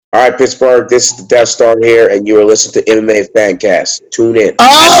right, Pittsburgh, this is the Death Star here, and you are listening to MMA Fancast. Tune in.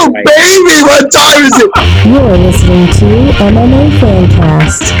 Oh, baby, what time is it? You're listening to MMA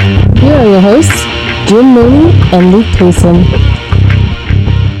Fancast. Here are your hosts, Jim Mooney and Luke Payson.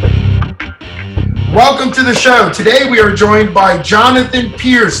 Welcome to the show. Today we are joined by Jonathan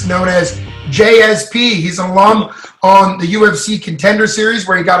Pearce, known as JSP. He's an alum on the UFC Contender Series,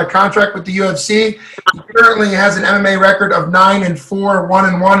 where he got a contract with the UFC. He currently has an MMA record of 9-4,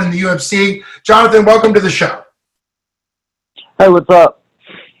 1-1 in the UFC. Jonathan, welcome to the show. Hey, what's up?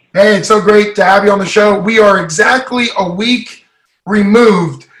 Hey, it's so great to have you on the show. We are exactly a week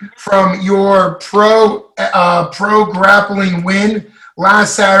removed from your pro grappling win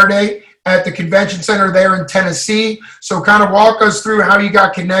last Saturday at the convention center there in Tennessee. So kind of walk us through how you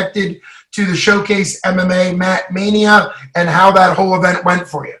got connected to the Showcase MMA Mania and how that whole event went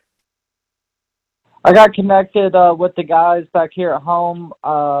for you. I got connected with the guys back here at home.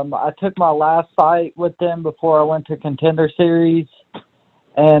 I took my last fight with them before I went to Contender Series.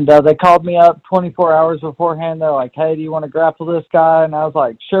 And they called me up 24 hours beforehand. They're like, hey, do you want to grapple this guy? And I was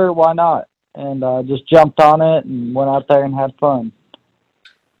like, sure, why not? And just jumped on it and went out there and had fun.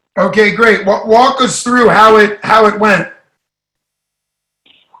 Okay, great. Walk us through how it went.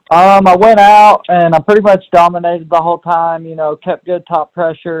 I went out and I pretty much dominated the whole time, kept good top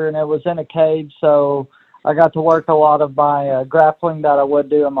pressure, and it was in a cage, so I got to work a lot of my grappling that I would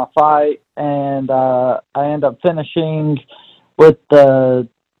do in my fight, and I ended up finishing with the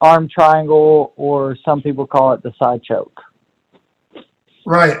arm triangle, or some people call it the side choke.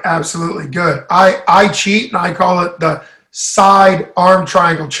 Right, absolutely. Good. I cheat, and I call it the side arm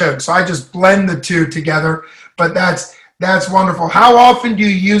triangle choke. So I just blend the two together, but that's wonderful. How often do you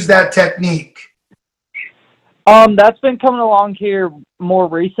use that technique? That's been coming along here more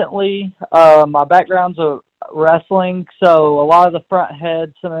recently. My background's wrestling, so a lot of the front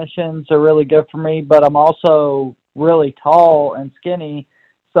head submissions are really good for me, but I'm also really tall and skinny,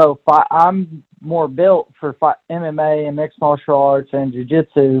 so I'm more built for MMA and mixed martial arts and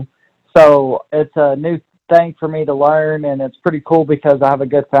jiu-jitsu, so it's a new thing for me to learn, and it's pretty cool because I have a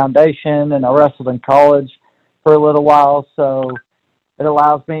good foundation, and I wrestled in college for a little while, so it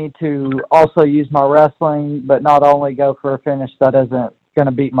allows me to also use my wrestling, but not only go for a finish that isn't going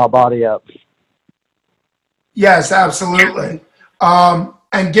to beat my body up. Yes, absolutely.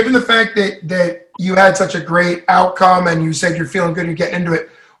 And given the fact that you had such a great outcome and you said you're feeling good, you're getting into it,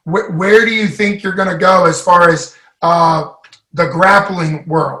 where do you think you're going to go as far as the grappling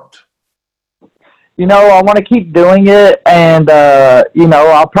world? I want to keep doing it, and,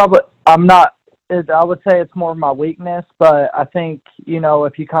 I would say it's more my weakness, but I think,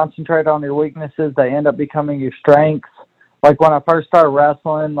 if you concentrate on your weaknesses, they end up becoming your strengths. Like when I first started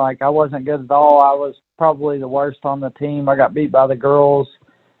wrestling, I wasn't good at all. I was probably the worst on the team. I got beat by the girls.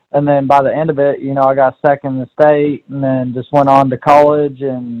 And then by the end of it, I got second in the state, and then just went on to college,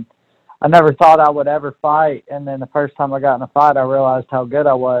 and I never thought I would ever fight. And then the first time I got in a fight, I realized how good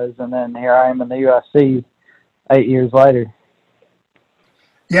I was. And then here I am in the UFC 8 years later.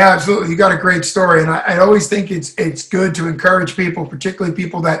 Yeah, absolutely. You got a great story. And I always think it's good to encourage people, particularly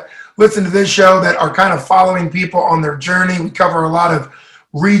people that listen to this show that are kind of following people on their journey. We cover a lot of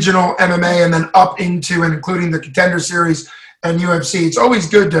regional MMA and then up into and including the Contender Series and UFC. It's always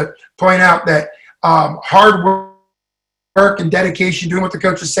good to point out that hard work and dedication, doing what the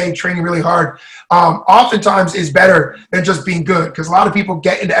coaches say, training really hard, oftentimes is better than just being good. Because a lot of people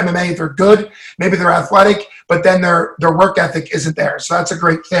get into MMA, they're good, maybe they're athletic, but then their work ethic isn't there. So that's a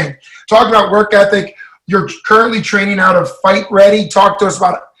great thing. Talking about work ethic, you're currently training out of Fight Ready. Talk to us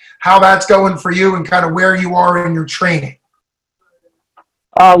about how that's going for you and kind of where you are in your training.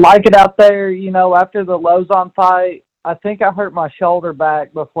 Like it out there, after the Lozon fight, I think I hurt my shoulder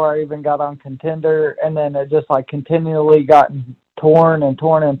back before I even got on Contender, and then it just continually got torn and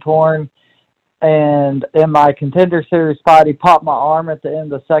torn and torn. And in my Contender Series fight, he popped my arm at the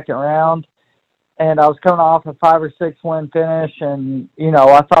end of the second round, and I was coming off a 5 or 6 win finish, and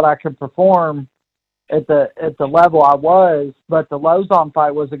I thought I could perform at the level I was, but the Lozon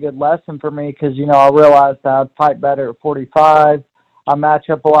fight was a good lesson for me because I realized that I'd fight better at 45. I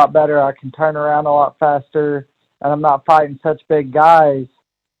match up a lot better. I can turn around a lot faster. And I'm not fighting such big guys.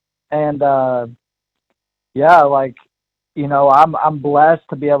 And, I'm blessed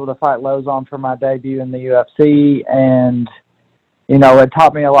to be able to fight Lozon for my debut in the UFC. And, it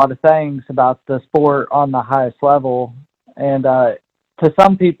taught me a lot of things about the sport on the highest level. And to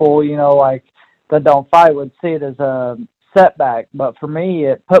some people, that don't fight would see it as a setback. But for me,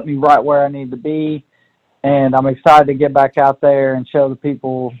 it put me right where I need to be. And I'm excited to get back out there and show the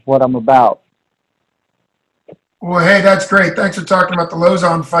people what I'm about. Well, hey, that's great. Thanks for talking about the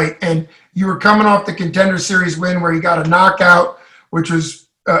Lozon fight. And you were coming off the Contender Series win where you got a knockout, which was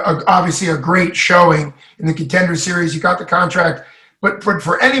obviously a great showing in the Contender Series. You got the contract. But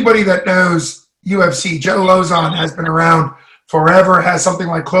for anybody that knows UFC, Joe Lozon has been around forever, has something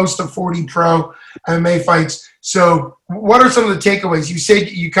like close to 40 pro MMA fights. So what are some of the takeaways? You said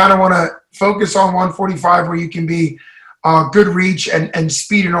you kind of want to focus on 145 where you can be good reach and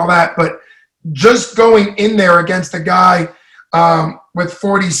speed and all that. But just going in there against a guy with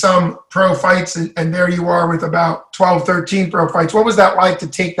 40-some pro fights, and there you are with about 12, 13 pro fights. What was that like to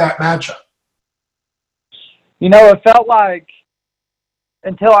take that matchup? It felt like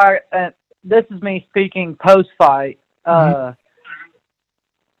until this is me speaking post-fight,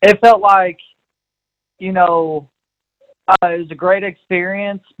 it felt like, it was a great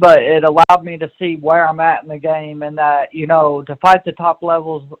experience, but it allowed me to see where I'm at in the game, and that, to fight the top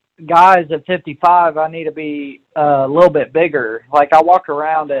levels guys at 55, I need to be a little bit bigger. Like, I walk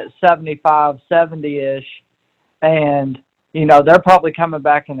around at 75, 70-ish, and, they're probably coming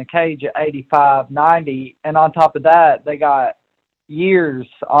back in the cage at 85, 90, and on top of that, they got years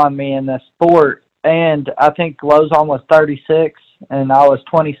on me in this sport, and I think Lozon was 36, and I was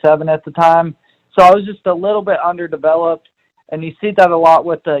 27 at the time. So I was just a little bit underdeveloped, and you see that a lot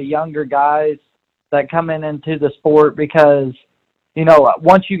with the younger guys that come into the sport because,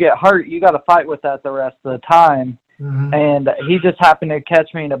 once you get hurt, you got to fight with that the rest of the time. Mm-hmm. And he just happened to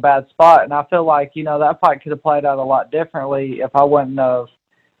catch me in a bad spot, and I feel like, that fight could have played out a lot differently if I wouldn't have,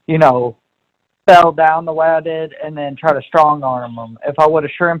 fell down the way I did and then try to strong arm him. If I would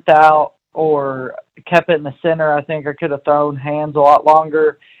have shrimped out or kept it in the center, I think I could have thrown hands a lot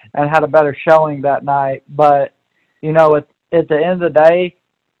longer and had a better showing that night. But, at the end of the day,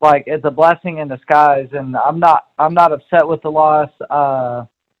 like, it's a blessing in disguise, and I'm not upset with the loss.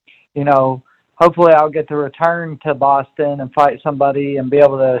 Hopefully I'll get to return to Boston and fight somebody and be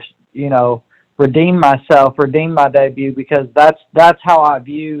able to, redeem my debut, because that's how I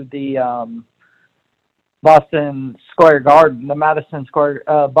view the Boston Square Garden, the Madison Square,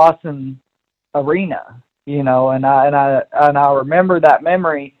 Boston Arena, and I remember that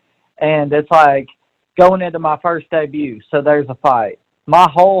memory, and it's like going into my first debut. So there's a fight. My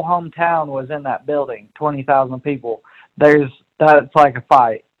whole hometown was in that building, 20,000 people. That's like a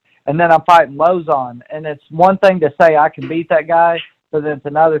fight. And then I'm fighting Lozon, and it's one thing to say I can beat that guy, but it's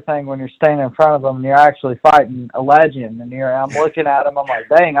another thing when you're standing in front of him and you're actually fighting a legend, and I'm looking at him, I'm like,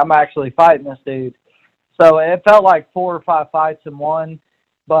 dang, I'm actually fighting this dude. So it felt like 4 or 5 fights in one,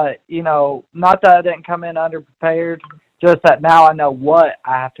 but, not that I didn't come in underprepared, just that now I know what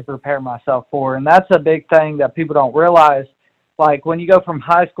I have to prepare myself for. And that's a big thing that people don't realize. Like, when you go from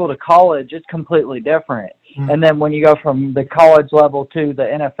high school to college, it's completely different. Mm-hmm. And then when you go from the college level to the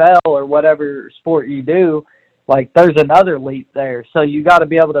NFL or whatever sport you do, like, there's another leap there. So you got to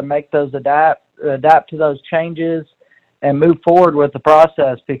be able to make those adapt to those changes and move forward with the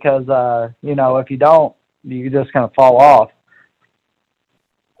process, because, if you don't, you're just going to fall off.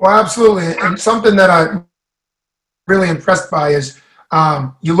 Well, absolutely. And something that I'm really impressed by is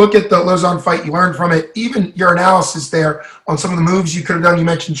you look at the Lozon fight, you learn from it, even your analysis there on some of the moves you could have done. You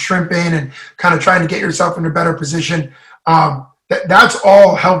mentioned shrimping and kind of trying to get yourself in a better position. That's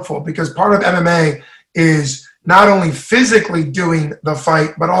all helpful, because part of MMA is not only physically doing the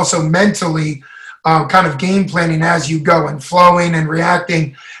fight, but also mentally kind of game planning as you go and flowing and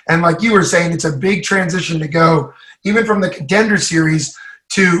reacting. And like you were saying, it's a big transition to go even from the Contender Series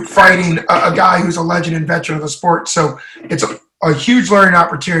to fighting a guy who's a legend and veteran of the sport. So it's a huge learning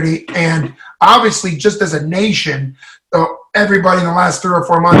opportunity. And obviously, just as a nation, everybody in the last 3 or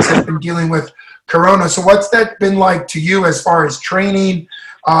 4 months has been dealing with Corona. So what's that been like to you as far as training,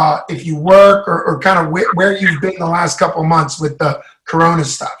 if you work, or kind of where you've been the last couple of months with the Corona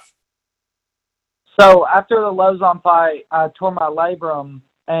stuff? So after the Lozon fight, I tore my labrum,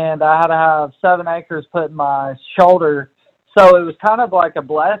 and I had to have 7 acres put in my shoulder. So it was kind of like a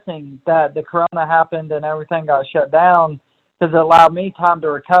blessing that the Corona happened and everything got shut down, because it allowed me time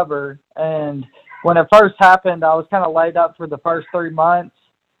to recover. And when it first happened, I was kind of laid up for the first 3 months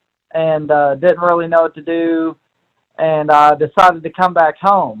and didn't really know what to do. And I decided to come back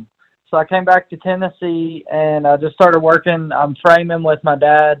home. So I came back to Tennessee, and I just started working. I'm framing with my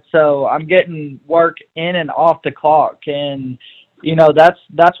dad, so I'm getting work in and off the clock. And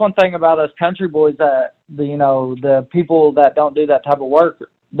that's one thing about us country boys, that the people that don't do that type of work,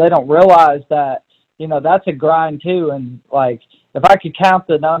 they don't realize that that's a grind too. And like, if I could count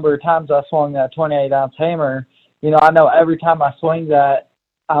the number of times I swung that 28-ounce hammer, I know every time I swing that,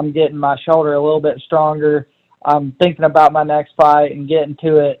 I'm getting my shoulder a little bit stronger. I'm thinking about my next fight and getting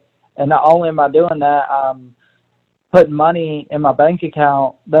to it. And not only am I doing that, I'm putting money in my bank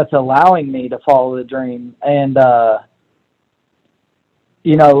account that's allowing me to follow the dream. And,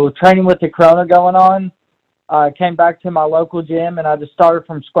 you know, training with the Corona going on, I came back to my local gym and I just started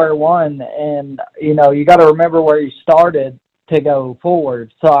from square one. And, you know, you got to remember where you started to go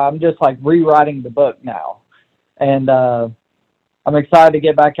forward. So I'm just like rewriting the book now. And I'm excited to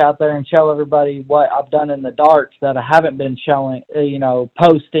get back out there and show everybody what I've done in the dark that I haven't been showing, you know,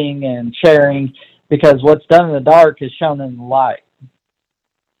 posting and sharing, because what's done in the dark is shown in the light.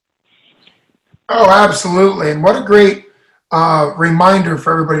 Oh, absolutely. And what a great reminder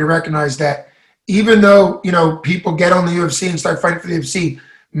for everybody to recognize that even though, you know, people get on the UFC and start fighting for the UFC,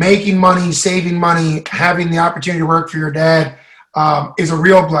 making money, saving money, having the opportunity to work for your dad is a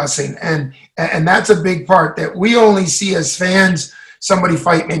real blessing. And that's a big part that we only see as fans. Somebody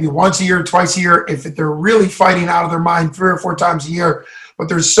fight maybe once a year, twice a year, if they're really fighting out of their mind 3 or 4 times a year. But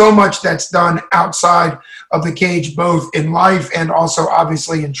there's so much that's done outside of the cage, both in life and also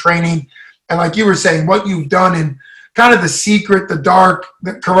obviously in training. And like you were saying, what you've done in kind of the secret, the dark,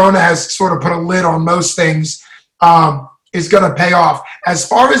 that Corona has sort of put a lid on most things, is going to pay off. As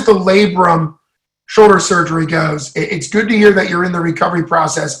far as the labrum shoulder surgery goes, it's good to hear that you're in the recovery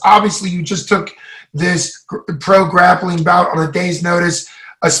process. Obviously, you just took this pro grappling bout on a day's notice.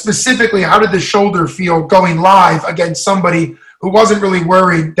 Specifically, how did the shoulder feel going live against somebody who wasn't really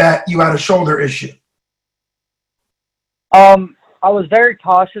worried that you had a shoulder issue? I was very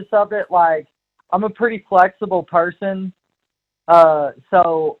cautious of it. Like, I'm a pretty flexible person,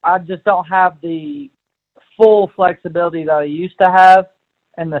 so I just don't have the full flexibility that I used to have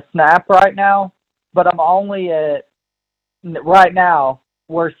in the snap right now. But I'm only at, right now,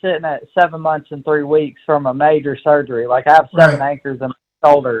 we're sitting at 7 months and 3 weeks from a major surgery. Like, I have 7 anchors in my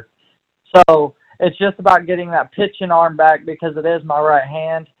shoulder. So it's just about getting that pitching arm back, because it is my right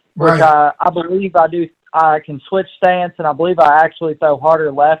hand, which I believe I do. I can switch stance, and I believe I actually throw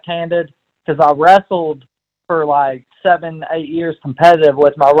harder left-handed, because I wrestled for like 7-8 years competitive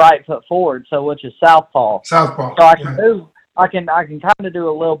with my right foot forward, so which is southpaw. Southpaw. So I can do, I can kind of do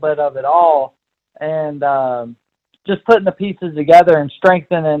a little bit of it all, and just putting the pieces together and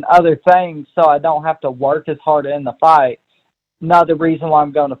strengthening other things so I don't have to work as hard in the fight. Another reason why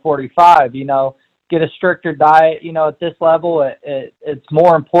I'm going to 45, you know, get a stricter diet. You know, at this level, it's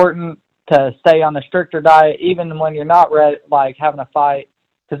more important to stay on a stricter diet, even when you're not ready, like having a fight,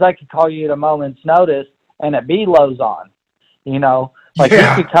 because they could call you at a moment's notice and it be Lozon. You know, like he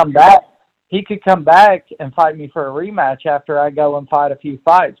could come back. He could come back and fight me for a rematch after I go and fight a few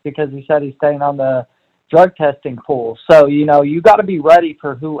fights, because he said he's staying on the drug testing pool. So, you know, you got to be ready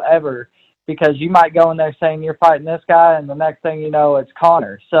for whoever, because you might go in there saying you're fighting this guy, and the next thing you know, it's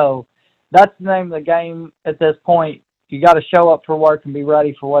Connor. So that's the name of the game at this point. You got to show up for work and be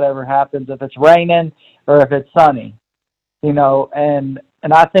ready for whatever happens, if it's raining or if it's sunny, you know. And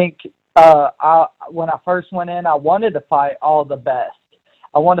I think when I first went in, I wanted to fight all the best.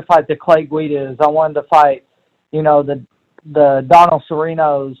 I wanted to fight the Clay Guidas. I wanted to fight, you know, the Donald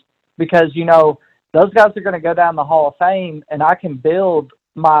Cerinos, because, you know, those guys are going to go down the Hall of Fame, and I can build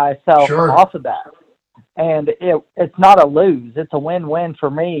myself off of that. And it's not a lose. It's a win-win for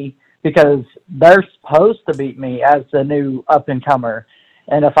me, because they're supposed to beat me as the new up-and-comer.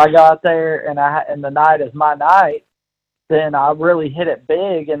 And if I go out there and the night is my night, then I really hit it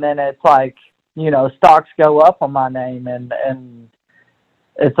big, and then it's like, you know, stocks go up on my name, and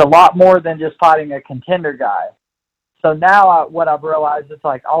it's a lot more than just fighting a contender guy. So now what I've realized is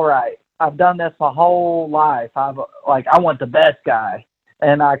like, all right, I've done this my whole life. I want the best guy,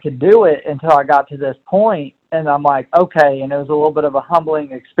 and I could do it until I got to this point, and I'm like, okay, and it was a little bit of a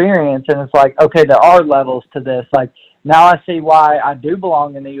humbling experience, and it's like, okay, there are levels to this. Like, now I see why I do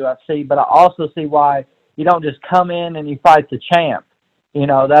belong in the UFC, but I also see why you don't just come in and you fight the champ. You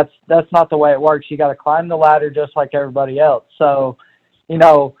know, that's not the way it works. You got to climb the ladder just like everybody else. So, you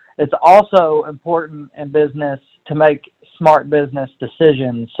know, it's also important in business to make smart business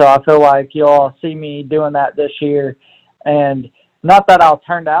decisions. So I feel like you'll all see me doing that this year. And not that I'll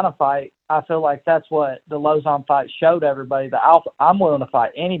turn down a fight. I feel like that's what the Lozon fight showed everybody, that I'm willing to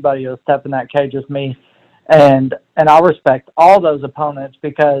fight anybody who'll step in that cage with me. And I respect all those opponents,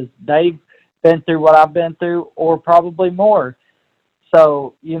 because they've been through what I've been through, or probably more.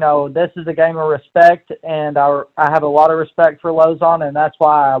 So, you know, this is a game of respect, and I have a lot of respect for Lozon, and that's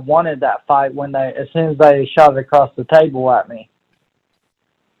why I wanted that fight as soon as they shot it across the table at me.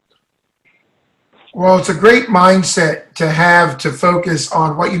 Well, it's a great mindset to have, to focus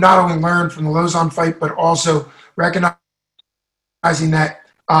on what you not only learned from the Lozon fight, but also recognizing that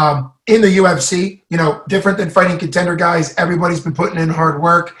in the UFC, different than fighting contender guys. Everybody's been putting in hard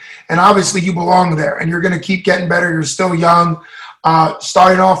work, and obviously you belong there, and you're going to keep getting better. You're still young.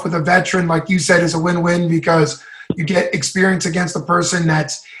 Starting off with a veteran, like you said, is a win-win because you get experience against a person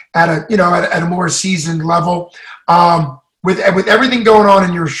that's at a more seasoned level. With everything going on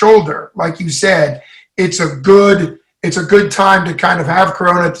in your shoulder, like you said, it's a good time to kind of have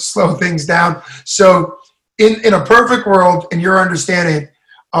Corona to slow things down. So in a perfect world, in your understanding,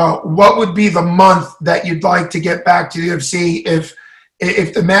 what would be the month that you'd like to get back to the UFC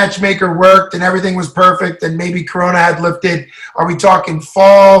if the matchmaker worked and everything was perfect and maybe Corona had lifted? Are we talking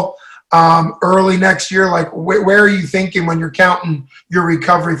fall, early next year? Like where are you thinking when you're counting your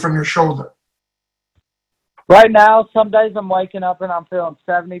recovery from your shoulder? Right now, some days I'm waking up and I'm feeling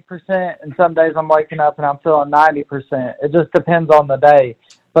 70%, and some days I'm waking up and I'm feeling 90%. It just depends on the day.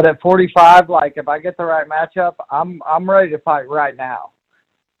 But at 45, like if I get the right matchup, I'm ready to fight right now.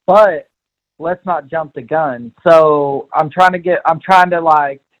 But let's not jump the gun. So I'm trying to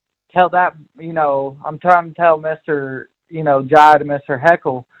like tell that, I'm trying to tell Mr. Jai to Mr.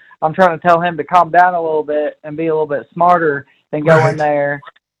 Heckle, I'm trying to tell him to calm down a little bit and be a little bit smarter and go in there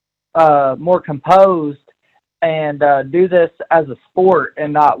more composed and do this as a sport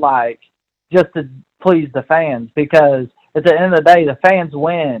and not like just to please the fans, because at the end of the day, the fans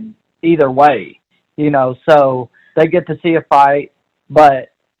win either way, so they get to see a fight. But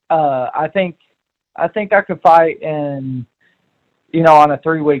I think I could fight in, on a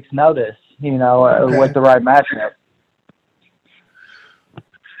 3 weeks notice, Okay. with the right matchup.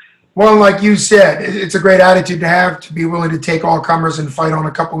 Well, like you said, it's a great attitude to have, to be willing to take all comers and fight on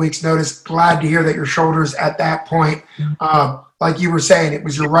a couple weeks' notice. Glad to hear that your shoulder's at that point. Like you were saying, it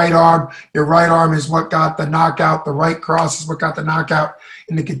was your right arm. Your right arm is what got the knockout. The right cross is what got the knockout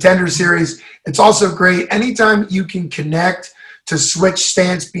in the Contender Series. It's also great anytime you can connect to switch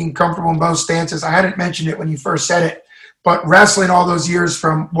stance, being comfortable in both stances. I hadn't mentioned it when you first said it, but wrestling all those years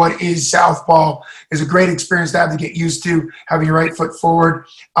from what is southpaw is a great experience to have to get used to, having your right foot forward.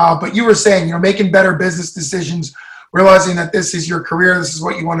 But you were saying, making better business decisions, realizing that this is your career, this is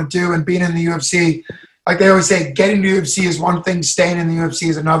what you want to do, and being in the UFC. Like they always say, getting to the UFC is one thing, staying in the UFC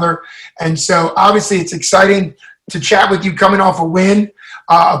is another. And so obviously it's exciting to chat with you coming off a win.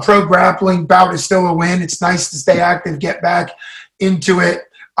 A pro grappling bout is still a win. It's nice to stay active, get back into it.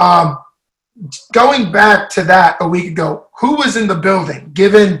 Going back to that a week ago, who was in the building?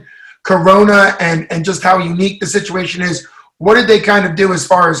 Given Corona and just how unique the situation is, what did they kind of do as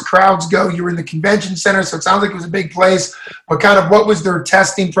far as crowds go? You were in the convention center, so it sounds like it was a big place, but kind of what was their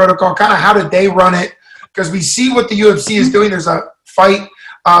testing protocol? Kind of how did they run it? Because we see what the UFC is doing. There's a fight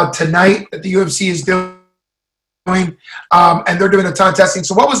tonight that the UFC is doing, and they're doing a ton of testing.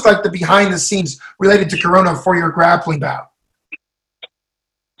 So what was like the behind the scenes related to Corona for your grappling bout?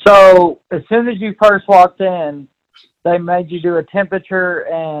 So as soon as you first walked in, they made you do a temperature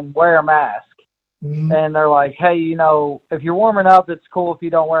and wear a mask. Mm-hmm. And they're like, hey, if you're warming up, it's cool if you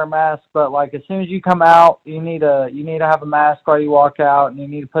don't wear a mask. But like as soon as you come out, you need to have a mask while you walk out, and you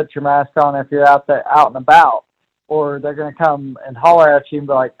need to put your mask on if you're out and about, or they're gonna come and holler at you and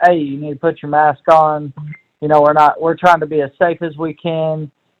be like, hey, you need to put your mask on. We're trying to be as safe as we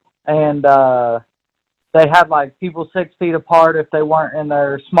can, and they had like people 6 feet apart if they weren't in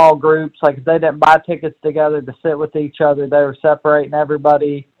their small groups. Like if they didn't buy tickets together to sit with each other, they were separating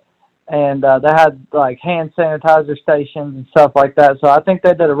everybody. And they had like hand sanitizer stations and stuff like that. So I think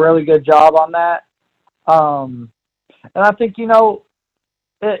they did a really good job on that. And I think, it'll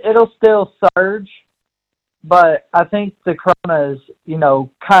still surge, but I think the Corona is,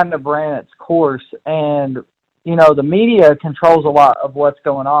 kind of ran its course. And, the media controls a lot of what's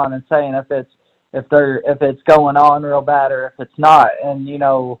going on and saying if it's going on real bad or if it's not. And,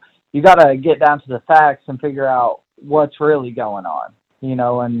 you got to get down to the facts and figure out what's really going on,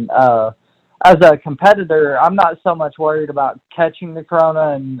 and as a competitor, I'm not so much worried about catching the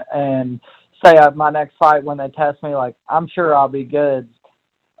Corona and say my next fight when they test me, like I'm sure I'll be good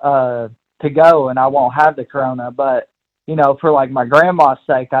to go and I won't have the Corona. But, for like my grandma's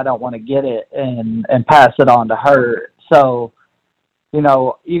sake, I don't want to get it and pass it on to her. So, you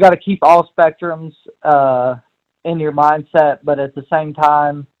got to keep all spectrums in your mindset, but at the same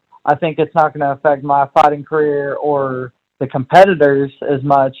time, I think it's not going to affect my fighting career or the competitors as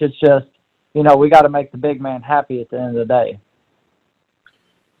much. It's just, we got to make the big man happy at the end of the day.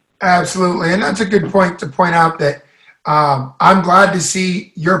 Absolutely. And that's a good point to point out that I'm glad to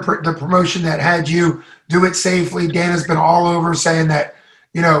see the promotion that had you do it safely. Dana's been all over saying that,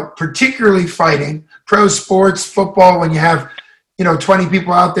 particularly fighting, pro sports, football, when you have, 20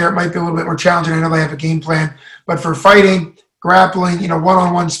 people out there, it might be a little bit more challenging. I know they have a game plan, but for fighting, grappling,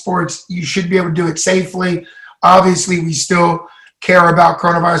 one-on-one sports, you should be able to do it safely. Obviously, we still care about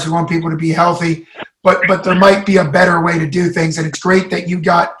coronavirus. We want people to be healthy, but there might be a better way to do things. And it's great that you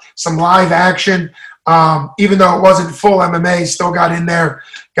got some live action. Even though it wasn't full MMA, still got in there,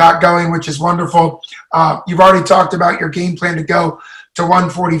 got going, which is wonderful. You've already talked about your game plan to go to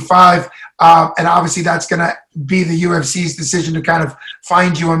 145. And obviously that's going to be the UFC's decision to kind of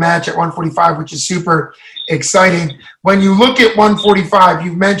find you a match at 145, which is super exciting. When you look at 145,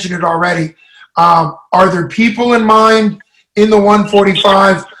 you've mentioned it already. Are there people in mind in the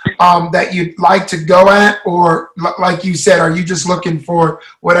 145 that you'd like to go at? Or like you said, are you just looking for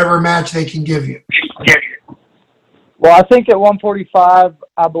whatever match they can give you? Well, I think at 145,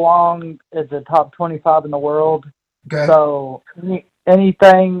 I belong as the top 25 in the world. Okay. So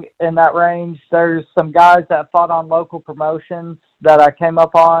anything in that range, there's some guys that fought on local promotions that I came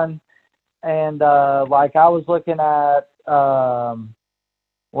up on. And, I was looking at,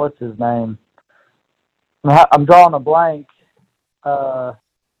 what's his name? I'm drawing a blank.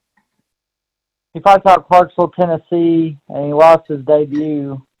 He fights out of Clarksville, Tennessee, and he lost his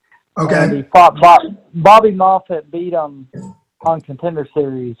debut. Okay. And he fought Bobby Moffett, beat him on Contender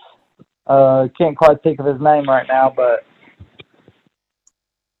Series. Can't quite think of his name right now, but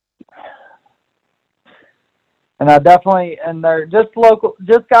and they're just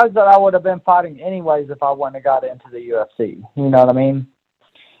guys that I would have been fighting anyways if I wouldn't have got into the UFC. You know what I mean?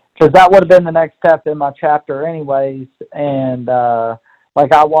 Because that would have been the next step in my chapter anyways. And I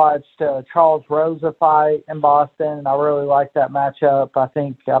watched Charles Rosa fight in Boston, and I really liked that matchup. I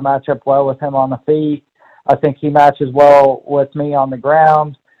think I match up well with him on the feet. I think he matches well with me on the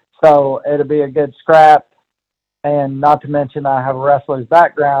ground. So it'll be a good scrap. And not to mention I have a wrestler's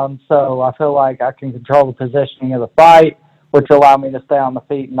background, so I feel like I can control the positioning of the fight, which will allow me to stay on the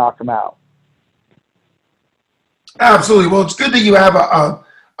feet and knock him out. Absolutely. Well, it's good that you have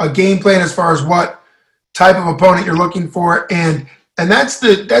a game plan as far as what type of opponent you're looking for, and that's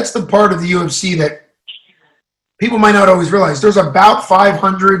the part of the UFC that people might not always realize. There's about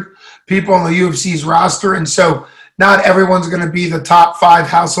 500 people on the UFC's roster, and so not everyone's going to be the top 5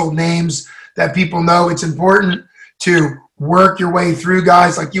 household names that people know. It's important to work your way through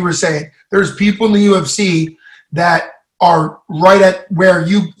guys. Like you were saying, there's people in the UFC that are right at where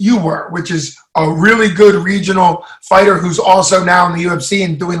you were, which is a really good regional fighter who's also now in the UFC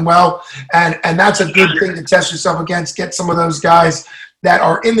and doing well. And that's a good thing to test yourself against. Get some of those guys that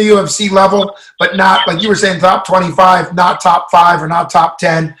are in the UFC level, but not, like you were saying, top 25, not top 5 or not top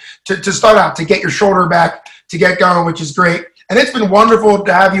 10 to start out, to get your shoulder back, to get going, which is great. And it's been wonderful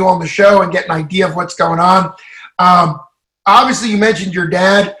to have you on the show and get an idea of what's going on. Obviously, you mentioned your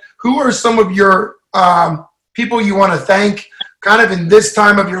dad. Who are some of your people you want to thank kind of in this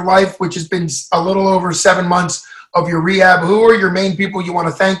time of your life, which has been a little over 7 months of your rehab? Who are your main people you want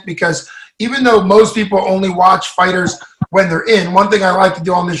to thank? Because even though most people only watch fighters when they're in, one thing I like to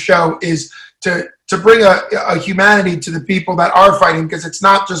do on this show is to bring a humanity to the people that are fighting, because it's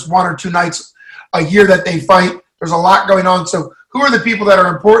not just 1 or 2 nights a year that they fight. There's a lot going on. So who are the people that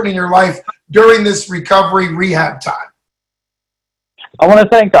are important in your life during this recovery rehab time? I want to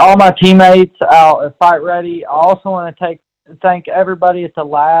thank all my teammates out at Fight Ready. I also want to thank everybody at the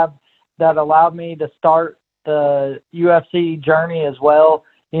lab that allowed me to start the UFC journey as well.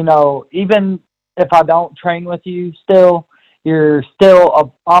 You know, even if I don't train with you still, you're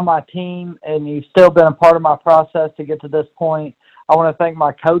still on my team, and you've still been a part of my process to get to this point. I want to thank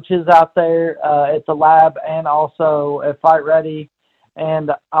my coaches out there at the lab and also at Fight Ready.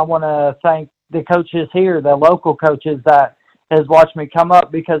 And I want to thank the coaches here, the local coaches that has watched me come up,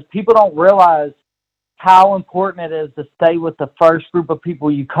 because people don't realize how important it is to stay with the first group of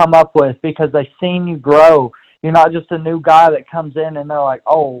people you come up with, because they've seen you grow. You're not just a new guy that comes in and they're like,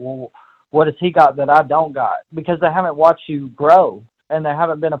 oh, well, what has he got that I don't got? Because they haven't watched you grow and they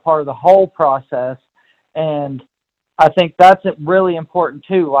haven't been a part of the whole process. And I think that's really important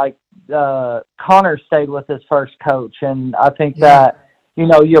too. Like Connor stayed with his first coach, and I think that, you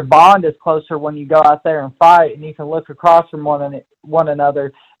know, your bond is closer when you go out there and fight, and you can look across from one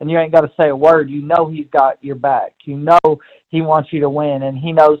another, and you ain't got to say a word. You know he's got your back. You know he wants you to win, and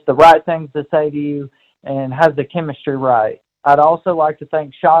he knows the right things to say to you and has the chemistry right. I'd also like to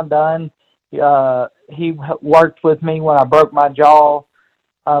thank Sean Dunn. He worked with me when I broke my jaw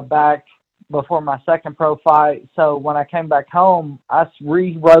back before my second pro fight. So when I came back home, I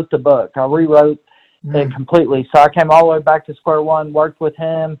rewrote the book. I rewrote it completely. So I came all the way back to square one, worked with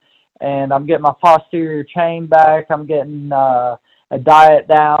him, and I'm getting my posterior chain back. I'm getting a diet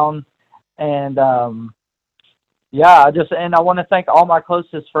down, and Yeah, and I want to thank all my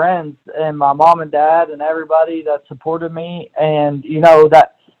closest friends and my mom and dad and everybody that supported me. And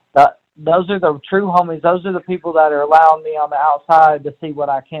that those are the true homies. Those are the people that are allowing me on the outside to see what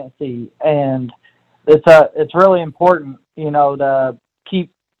I can't see. And it's really important, to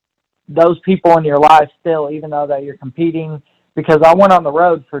keep those people in your life still, even though that you're competing. Because I went on the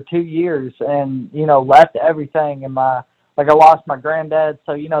road for 2 years and left everything in I lost my granddad.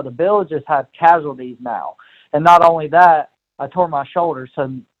 So the village has had casualties now. And not only that, I tore my shoulder.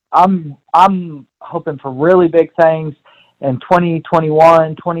 So I'm hoping for really big things in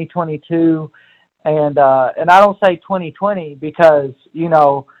 2021, 2022, and I don't say 2020 because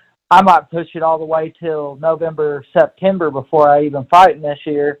I might push it all the way till November, September before I even fight this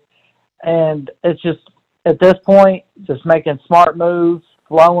year. And it's just at this point, just making smart moves,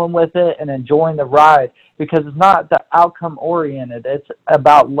 flowing with it, and enjoying the ride, because it's not the outcome oriented. It's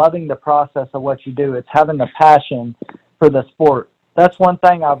about loving the process of what you do. It's having the passion for the sport. That's one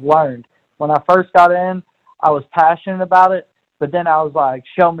thing I've learned. When I first got in, I was passionate about it, but then I was like,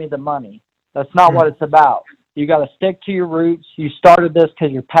 show me the money. That's not what it's about. You got to stick to your roots. You started this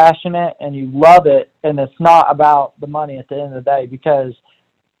because you're passionate and you love it, and it's not about the money at the end of the day, because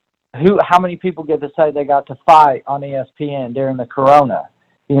how many people get to say they got to fight on ESPN during the Corona?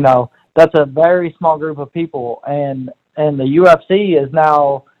 That's a very small group of people, and the UFC is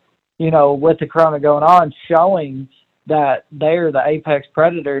now, with the Corona going on, showing that they're the apex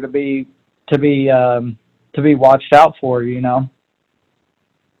predator to be watched out for.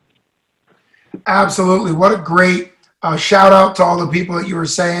 Absolutely. What a great shout out to all the people that you were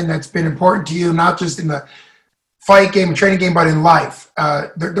saying that's been important to you, not just in the fight game, training game, but in life.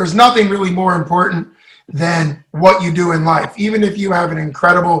 There's nothing really more important than what you do in life. Even if you have an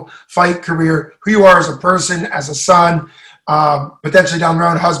incredible fight career, who you are as a person, as a son, potentially down the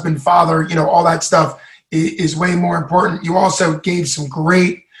road, husband, father, all that stuff is way more important. You also gave some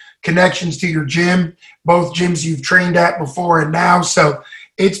great connections to your gym, both gyms you've trained at before and now. So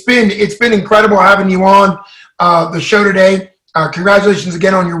it's been incredible having you on the show today. Congratulations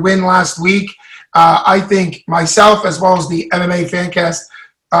again on your win last week. I think myself, as well as the MMA Fancast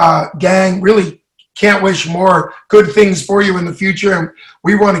gang, really can't wish more good things for you in the future. And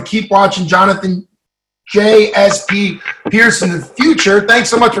we want to keep watching Jonathan JSP Pearce in the future. Thanks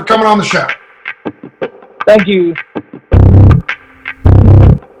so much for coming on the show. Thank you.